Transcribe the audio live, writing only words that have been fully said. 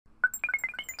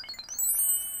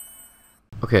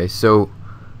Okay, so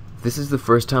this is the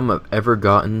first time I've ever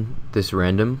gotten this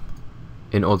random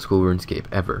in old school RuneScape,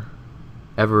 ever.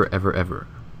 Ever, ever, ever.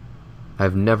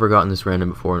 I've never gotten this random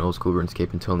before in old school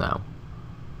RuneScape until now.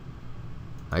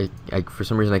 I for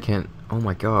some reason I can't, oh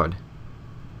my god.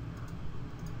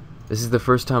 This is the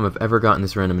first time I've ever gotten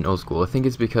this random in old school. I think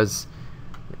it's because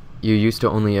you used to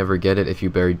only ever get it if you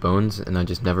buried bones, and I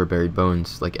just never buried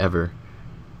bones, like ever.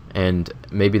 And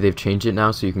maybe they've changed it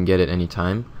now so you can get it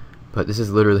anytime. But this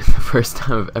is literally the first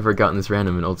time I've ever gotten this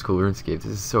random in old school RuneScape. This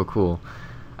is so cool.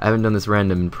 I haven't done this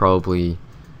random in probably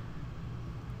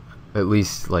at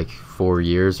least like 4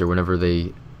 years, or whenever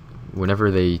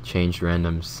they changed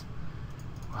randoms.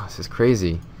 Wow, this is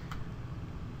crazy.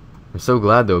 I'm so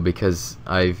glad though, because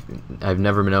I've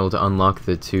never been able to unlock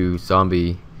the 2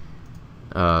 zombie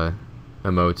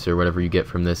emotes or whatever you get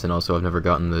from this, and also I've never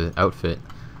gotten the outfit.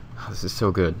 Oh, this is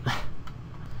so good.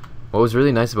 What was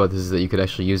really nice about this is that you could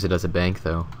actually use it as a bank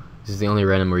though. This is the only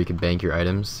random where you could bank your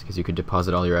items, because you could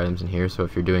deposit all your items in here. So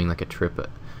if you're doing like a trip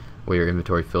where your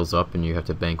inventory fills up and you have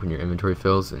to bank when your inventory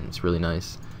fills, and it's really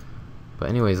nice. But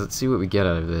anyways, let's see what we get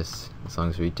out of this, as long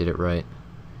as we did it right.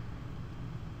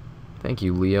 Thank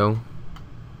you, Leo.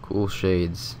 Cool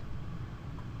shades.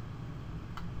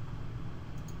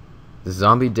 The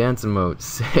zombie dance emote,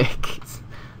 sick.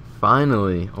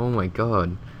 Finally, oh my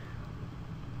god.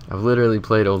 I've literally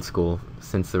played old school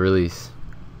since the release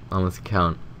on this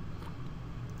account,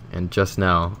 and just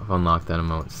now I've unlocked that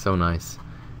emote. It's so nice.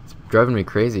 It's driving me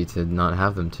crazy to not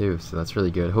have them too, so that's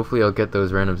really good. Hopefully I'll get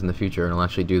those randoms in the future, and I'll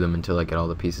actually do them until I get all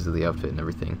the pieces of the outfit and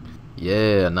everything.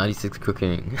 Yeah, 96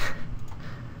 cooking.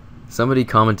 Somebody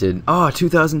commented, oh,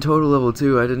 2000 total level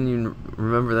too. I didn't even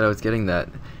remember that I was getting that.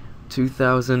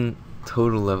 2000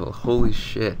 total level. Holy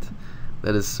shit.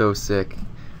 That is so sick.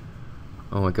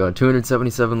 Oh my god,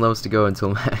 277 levels to go until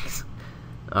max.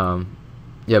 Yeah,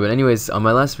 but anyways, on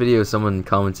my last video someone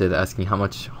commented asking how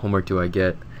much homework do I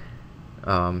get,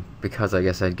 because I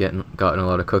guess I'd gotten a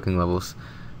lot of cooking levels,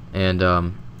 and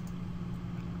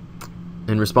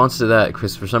in response to that,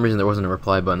 because for some reason there wasn't a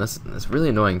reply button. That's really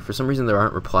annoying. For some reason there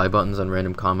aren't reply buttons on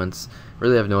random comments.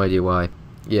 Really have no idea why.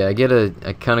 Yeah, I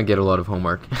kind of get a lot of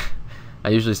homework. I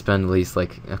usually spend at least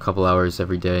like a couple hours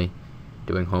every day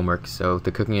doing homework, so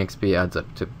the cooking XP adds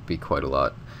up to be quite a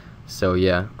lot. So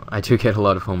yeah, I do get a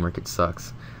lot of homework. It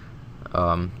sucks.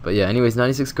 But yeah, anyways,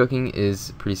 96 cooking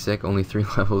is pretty sick. Only 3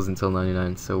 levels until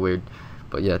 99. So weird.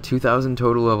 But yeah, 2000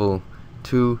 total level.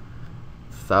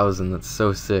 2000. That's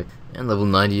so sick. And level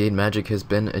 98 magic has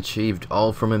been achieved,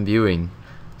 all from imbuing.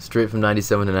 Straight from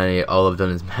 97 to 98, all I've done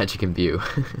is magic imbue.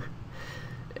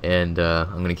 And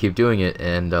I'm going to keep doing it,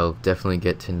 and I'll definitely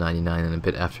get to 99 and a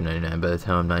bit after 99. By the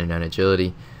time I'm 99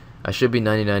 agility, I should be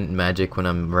 99 magic when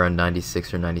I'm around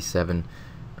 96 or 97.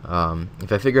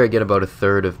 If I figure I get about a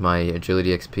third of my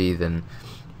agility XP, then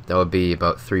that would be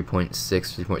about 3.6,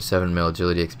 3.7 mil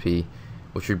agility XP,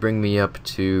 which would bring me up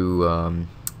to,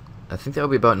 I think that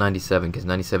would be about 97, because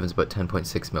 97 is about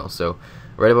 10.6 mil. So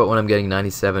right about when I'm getting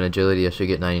 97 agility, I should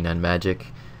get 99 magic.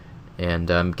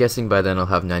 And I'm guessing by then I'll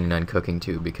have 99 cooking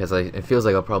too, because it feels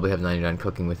like I'll probably have 99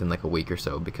 cooking within like a week or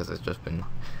so, because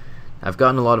I've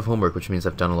gotten a lot of homework, which means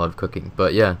I've done a lot of cooking.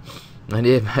 But yeah,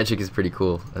 98 magic is pretty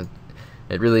cool.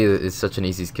 It really is such an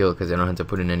easy skill, because I don't have to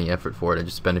put in any effort for it. I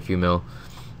just spend a few mil,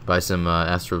 buy some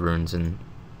astral runes, and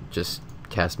just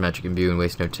cast magic imbue and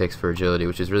waste no ticks for agility,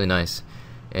 which is really nice.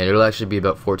 And it'll actually be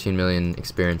about 14 million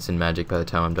experience in magic by the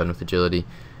time I'm done with agility.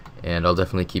 And I'll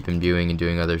definitely keep imbuing and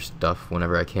doing other stuff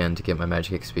whenever I can to get my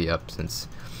magic XP up, since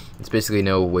it's basically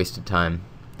no wasted time.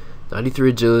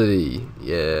 93 agility,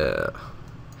 yeah.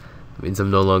 It means I'm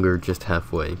no longer just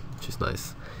halfway, which is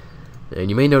nice.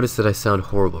 And you may notice that I sound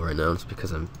horrible right now. It's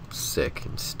because I'm sick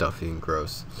and stuffy and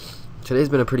gross. Today's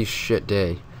been a pretty shit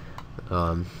day.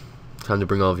 Time to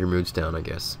bring all of your moods down, I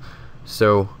guess.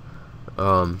 So,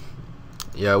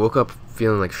 yeah, I woke up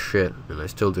feeling like shit, and I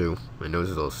still do. My nose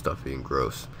is all stuffy and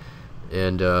gross.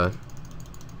 And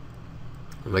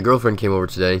my girlfriend came over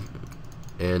today,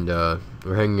 and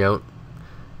we're hanging out,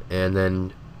 and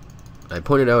then I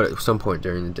pointed out at some point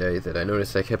during the day that I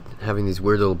noticed I kept having these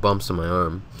weird little bumps on my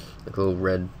arm, like little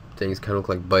red things, kind of look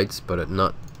like bites, but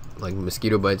not like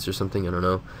mosquito bites or something, I don't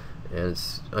know. And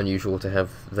it's unusual to have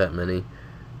that many,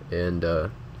 and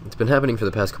it's been happening for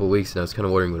the past couple weeks, and I was kind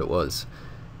of wondering what it was.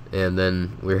 And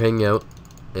then we were hanging out,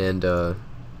 and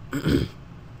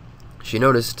she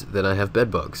noticed that I have bed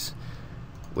bugs,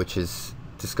 which is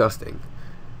disgusting.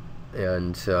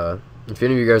 And if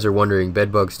any of you guys are wondering,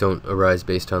 bed bugs don't arise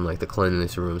based on like the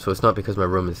cleanliness of the room, so it's not because my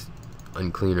room is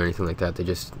unclean or anything like that. They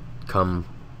just come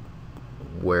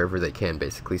wherever they can,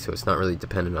 basically, so it's not really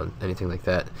dependent on anything like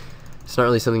that. it's not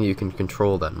really something you can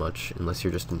control that much unless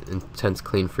you're just an intense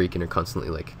clean freak and are constantly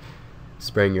like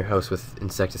spraying your house with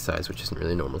insecticides, which isn't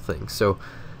really a normal thing. So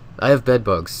I have bed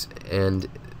bugs, and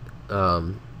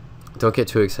don't get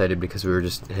too excited because we were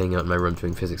just hanging out in my room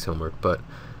doing physics homework, but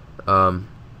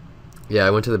yeah, I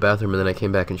went to the bathroom and then I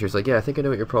came back and she was like, yeah, I think I know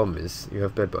what your problem is. You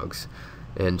have bed bugs.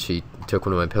 And she took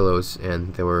one of my pillows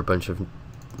and there were a bunch of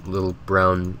little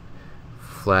brown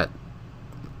flat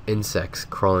insects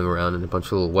crawling around and a bunch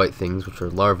of little white things, which are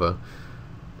larvae.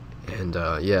 And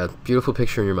yeah, beautiful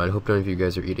picture in your mind. I hope none of you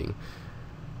guys are eating.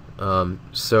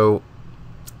 So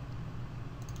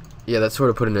yeah, that sort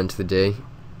of put an end to the day,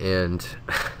 and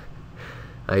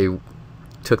I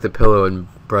took the pillow and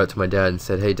brought it to my dad and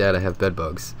said, hey Dad, I have bed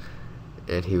bugs.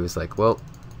 And he was like, well,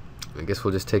 I guess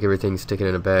we'll just take everything, stick it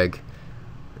in a bag,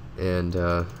 and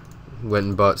went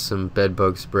and bought some bed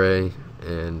bug spray,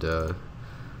 and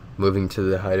moving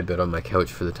to hide a bit on my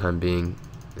couch for the time being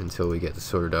until we get this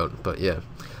sorted out. But yeah,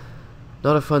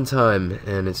 not a fun time,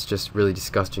 and it's just really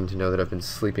disgusting to know that I've been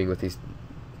sleeping with these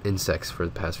insects for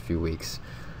the past few weeks.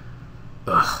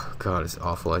 Ugh, God, it's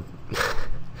awful. I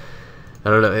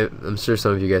don't know, I'm sure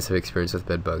some of you guys have experience with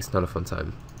bed bugs. Not a fun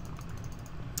time.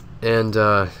 And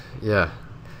yeah,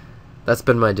 that's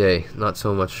been my day. Not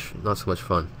so much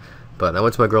fun. But I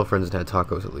went to my girlfriend's and had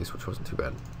tacos at least, which wasn't too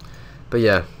bad. But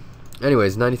yeah,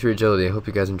 anyways, 93 agility. I hope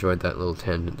you guys enjoyed that little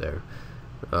tangent there.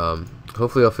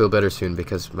 Hopefully I'll feel better soon,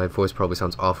 because my voice probably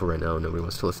sounds awful right now and nobody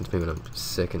wants to listen to me when I'm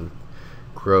sick and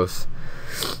gross.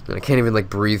 And I can't even like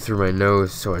breathe through my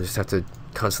nose, so I just have to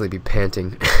constantly be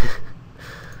panting.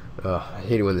 I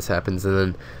hate it when this happens. And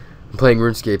then I'm playing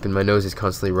RuneScape and my nose is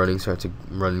constantly running, so I have to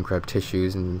run and grab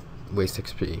tissues and waste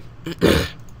XP.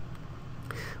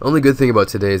 Only good thing about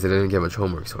today is that I didn't get much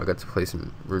homework, so I got to play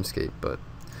some RuneScape, but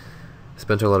I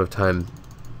spent a lot of time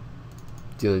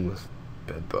dealing with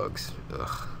bed bugs.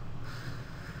 Ugh.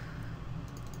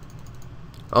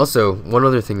 Also, one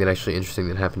other thing that actually interesting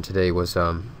that happened today was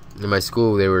in my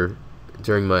school, they were,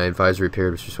 during my advisory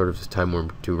period, which is sort of this time where we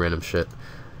do random shit,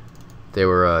 they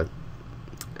were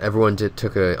everyone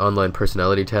took a online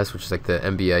personality test, which is like the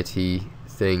MBIT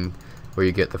thing, where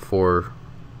you get the 4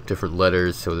 different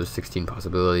letters, so there's 16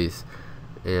 possibilities.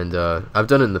 And I've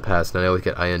done it in the past, and I always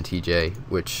get INTJ,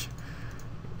 which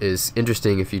is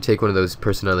interesting. If you take one of those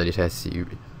personality tests, you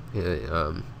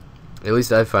at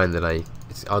least I find that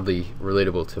it's oddly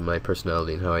relatable to my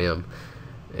personality and how I am.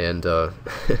 And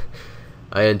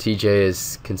INTJ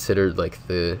is considered like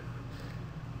the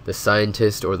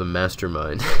scientist or the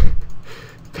mastermind.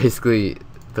 Basically,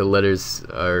 the letters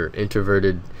are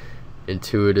introverted,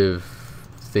 intuitive,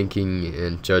 thinking,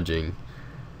 and judging.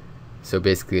 So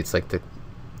basically it's like the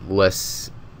less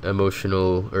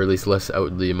emotional, or at least less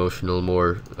outwardly emotional,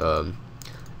 more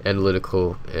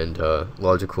analytical and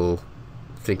logical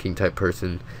thinking type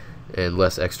person, and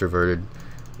less extroverted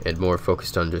and more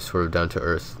focused on just sort of down to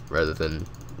earth rather than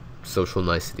social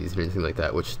niceties or anything like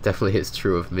that, which definitely is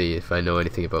true of me. If I know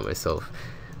anything about myself,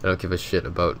 I don't give a shit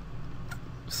about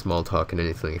small talk and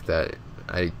anything like that.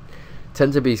 I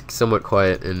tend to be somewhat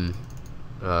quiet in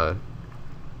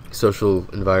social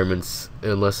environments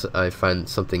unless I find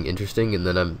something interesting, and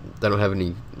then I don't have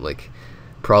any like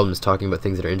problems talking about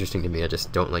things that are interesting to me. I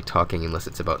just don't like talking unless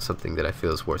it's about something that I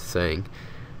feel is worth saying.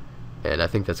 And I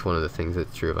think that's one of the things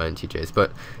that's true of INTJs.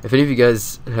 But if any of you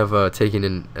guys have taken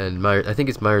and I think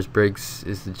it's Myers-Briggs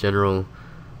is the general,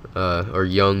 or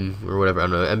Young, or whatever, I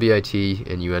don't know, MBIT,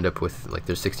 and you end up with, like,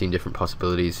 there's 16 different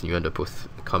possibilities, and you end up with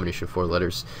a combination of 4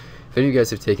 letters. If any of you guys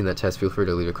have taken that test, feel free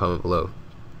to leave a comment below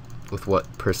with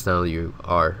what personality you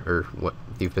are, or what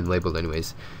you've been labeled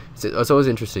anyways. It's always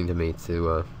interesting to me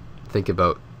to think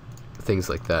about things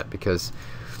like that, because,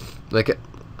 like,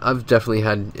 I've definitely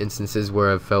had instances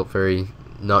where I've felt very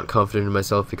not confident in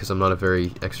myself because I'm not a very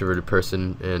extroverted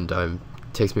person, and it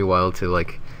takes me a while to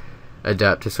like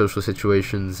adapt to social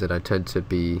situations, and I tend to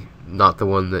be not the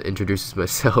one that introduces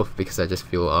myself because I just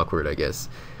feel awkward, I guess.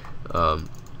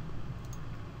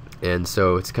 And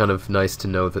so it's kind of nice to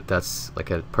know that that's like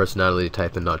a personality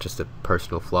type and not just a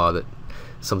personal flaw, that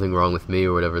something wrong with me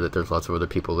or whatever, that there's lots of other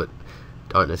people that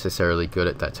aren't necessarily good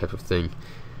at that type of thing.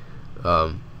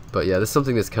 But yeah, this is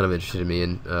something that's kind of interested in me,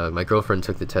 and my girlfriend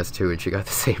took the test too, and she got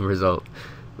the same result,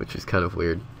 which is kind of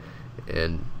weird.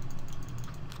 And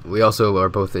we also are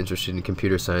both interested in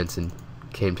computer science and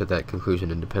came to that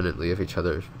conclusion independently of each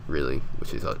other, really,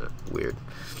 which is weird.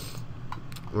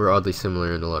 We're oddly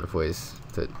similar in a lot of ways.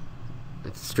 That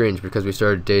it's strange because we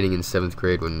started dating in 7th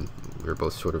grade when we were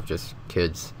both sort of just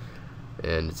kids,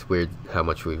 and it's weird how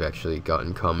much we've actually got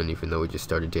in common even though we just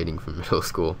started dating from middle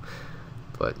school.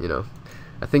 But, you know,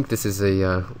 I think this is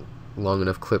a long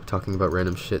enough clip talking about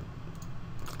random shit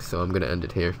so I'm gonna end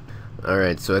it here.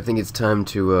 Alright, so I think it's time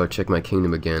to check my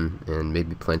kingdom again, and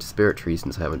maybe plant a spirit tree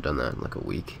since I haven't done that in like a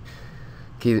week.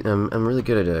 I'm really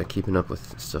good at keeping up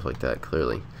with stuff like that,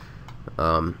 clearly.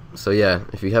 So yeah,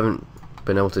 if you haven't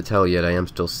been able to tell yet, I am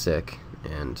still sick,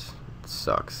 and it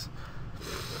sucks.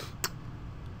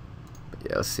 But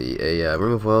yeah, let's see, a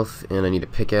room of wealth, and I need a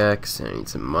pickaxe, and I need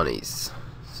some monies.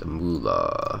 Some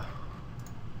moolah.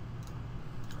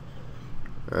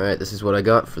 Alright, this is what I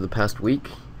got for the past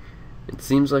week. It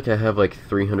seems like I have like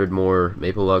 300 more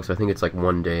maple logs, so I think it's like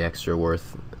 1 day extra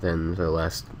worth than the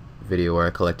last video where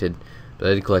I collected. But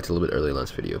I did collect a little bit early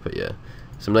last video, but yeah.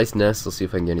 Some nice nests, let's see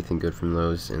if I can get anything good from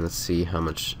those, and let's see how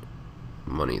much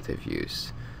money they've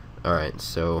used. Alright,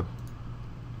 so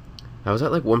I was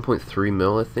at like 1.3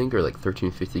 mil, I think, or like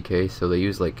 1350k, so they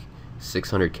used like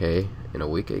 600k in a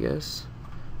week, I guess.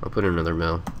 I'll put in another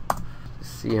mil. Let's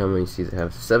see how many seeds I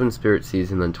have. 7 spirit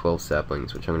seeds and then 12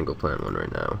 saplings, which I'm gonna go plant one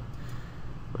right now.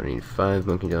 I need 5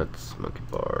 monkey nuts, monkey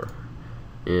bar,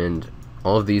 and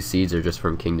all of these seeds are just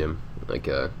from Kingdom. Like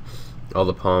all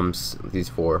the palms, these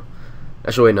 4.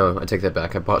 Actually, wait, no, I take that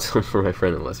back. I bought some for my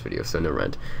friend in the last video, so no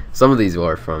rent. Some of these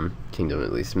are from Kingdom,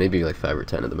 at least. Maybe like 5 or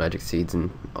 10 of the magic seeds,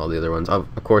 and all the other ones. Of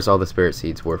course, all the spirit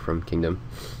seeds were from Kingdom.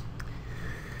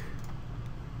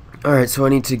 Alright, so I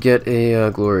need to get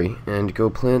a glory and go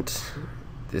plant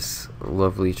this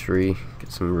lovely tree.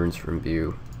 Get some runes from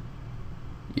view.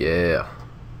 Yeah.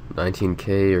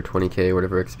 19k or 20k,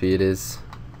 whatever XP it is.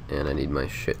 And I need my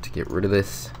shit to get rid of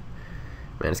this.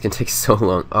 Man, it's gonna take so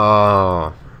long.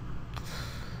 Oh.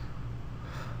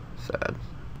 Sad.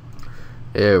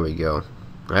 There we go.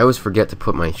 I always forget to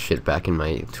put my shit back in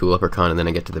my tool leprechaun, and then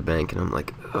I get to the bank and I'm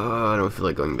like, oh, I don't feel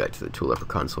like going back to the tool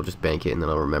leprechaun, so I'll just bank it and then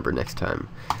I'll remember next time.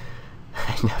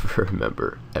 I never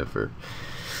remember, ever.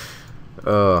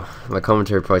 Oh, my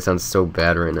commentary probably sounds so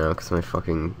bad right now because my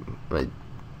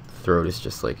throat is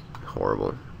just like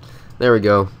horrible. There we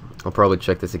go. I'll probably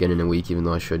check this again in a week, even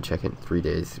though I should check it in 3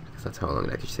 days because that's how long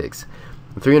it actually takes.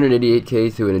 I'm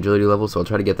 388k to an agility level, so I'll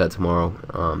try to get that tomorrow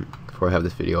before I have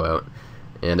this video out.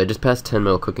 And I just passed 10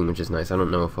 mil cooking, which is nice. I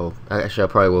don't know if I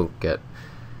probably will get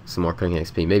some more cooking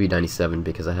XP, maybe 97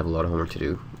 because I have a lot of homework to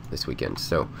do this weekend.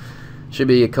 So should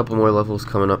be a couple more levels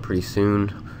coming up pretty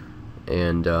soon,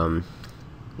 and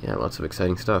yeah, lots of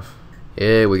exciting stuff.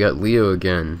 Yeah, we got Leo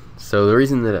again. So the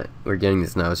reason that we're getting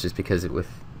this now is just because with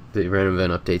the random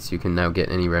event updates, you can now get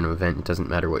any random event. It doesn't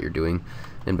matter what you're doing.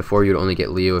 And before, you'd only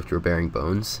get Leo if you were bearing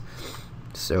bones.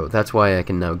 So that's why I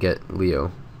can now get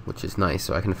Leo, which is nice.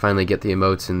 So I can finally get the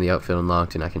emotes and the outfit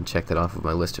unlocked, and I can check that off of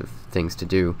my list of things to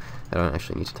do. I don't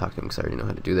actually need to talk to him because I already know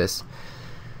how to do this.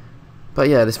 But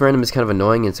yeah, this random is kind of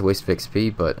annoying. It's a waste of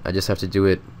XP, but I just have to do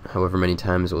it however many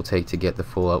times it will take to get the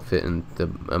full outfit and the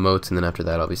emotes, and then after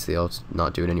that, obviously, I'll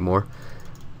not do it anymore.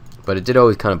 But it did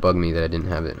always kind of bug me that I didn't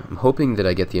have it. I'm hoping that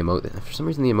I get the emote. For some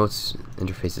reason, the emotes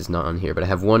interface is not on here, but I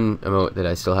have one emote that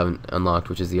I still haven't unlocked,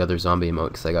 which is the other zombie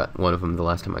emote, because I got one of them the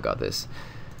last time I got this.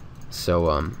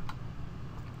 So,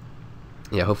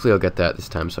 yeah, hopefully I'll get that this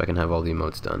time so I can have all the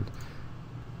emotes done.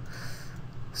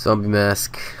 Zombie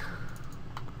mask.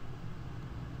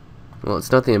 Well,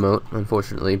 it's not the emote,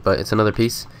 unfortunately, but it's another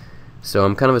piece. So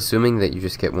I'm kind of assuming that you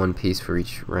just get 1 piece for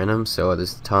each random. So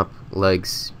there's top,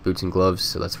 legs, boots, and gloves.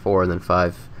 So that's 4, and then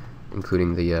 5,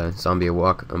 including the zombie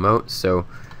walk emote. So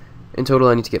in total,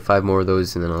 I need to get 5 more of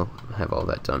those, and then I'll have all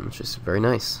that done, which is very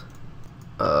nice.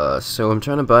 So I'm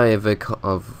trying to buy a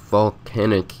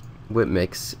volcanic whip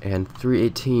mix, and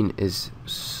 318 is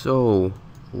so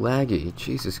laggy.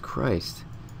 Jesus Christ.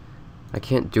 I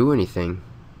can't do anything.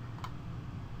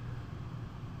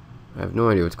 I have no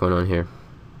idea what's going on here.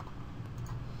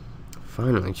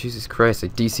 Finally, Jesus Christ, I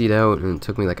DC'd out and it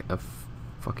took me like a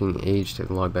fucking age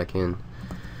to log back in.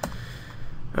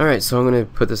 Alright, so I'm going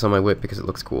to put this on my whip because it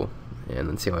looks cool, and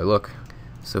then see how I look.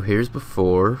 So here's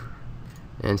before,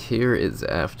 and here is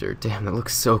after. Damn, that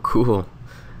looks so cool.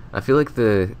 I feel like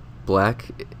the black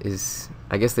is,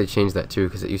 I guess they changed that too,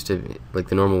 because it used to be, like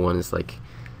the normal one is like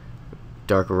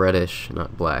dark reddish,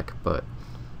 not black, but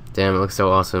damn, it looks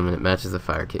so awesome, and it matches the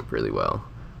fire cape really well.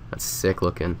 That's sick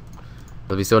looking.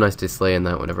 It'll be so nice to slay in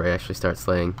that whenever I actually start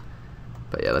slaying.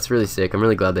 But yeah, that's really sick. I'm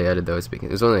really glad they added those because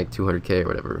it was only like 200k or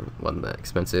whatever. It wasn't that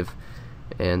expensive.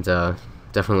 And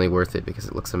definitely worth it because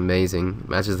it looks amazing. It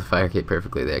matches the fire cape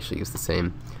perfectly. They actually use the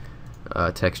same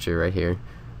texture right here.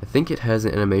 I think it has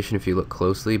an animation if you look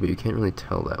closely, but you can't really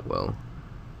tell that well.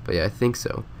 But yeah, I think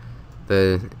so.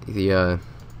 The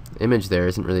image there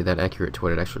isn't really that accurate to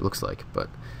what it actually looks like, but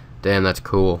damn, that's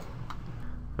cool.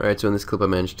 Alright, so in this clip I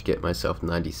managed to get myself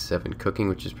 97 cooking,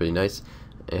 which is pretty nice,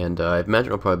 and I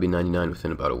imagine I'll probably be 99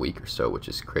 within about a week or so, which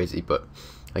is crazy, but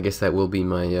I guess that will be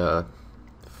my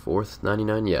fourth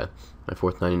 99, yeah, my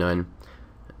fourth 99,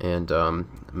 and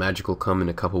Magic will come in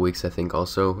a couple weeks, I think,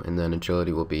 also, and then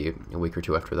Agility will be a week or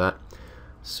two after that.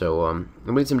 So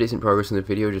I made some decent progress in the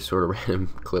video, just sort of random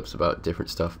clips about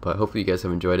different stuff, but hopefully you guys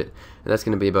have enjoyed it, and that's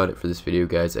going to be about it for this video,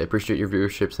 guys. I appreciate your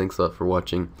viewership, thanks a lot for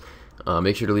watching.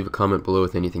 Make sure to leave a comment below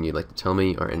with anything you'd like to tell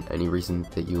me, or any reason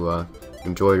that you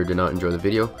enjoyed or did not enjoy the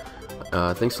video.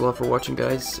 Thanks a lot for watching,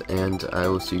 guys, and I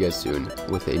will see you guys soon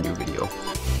with a new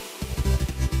video.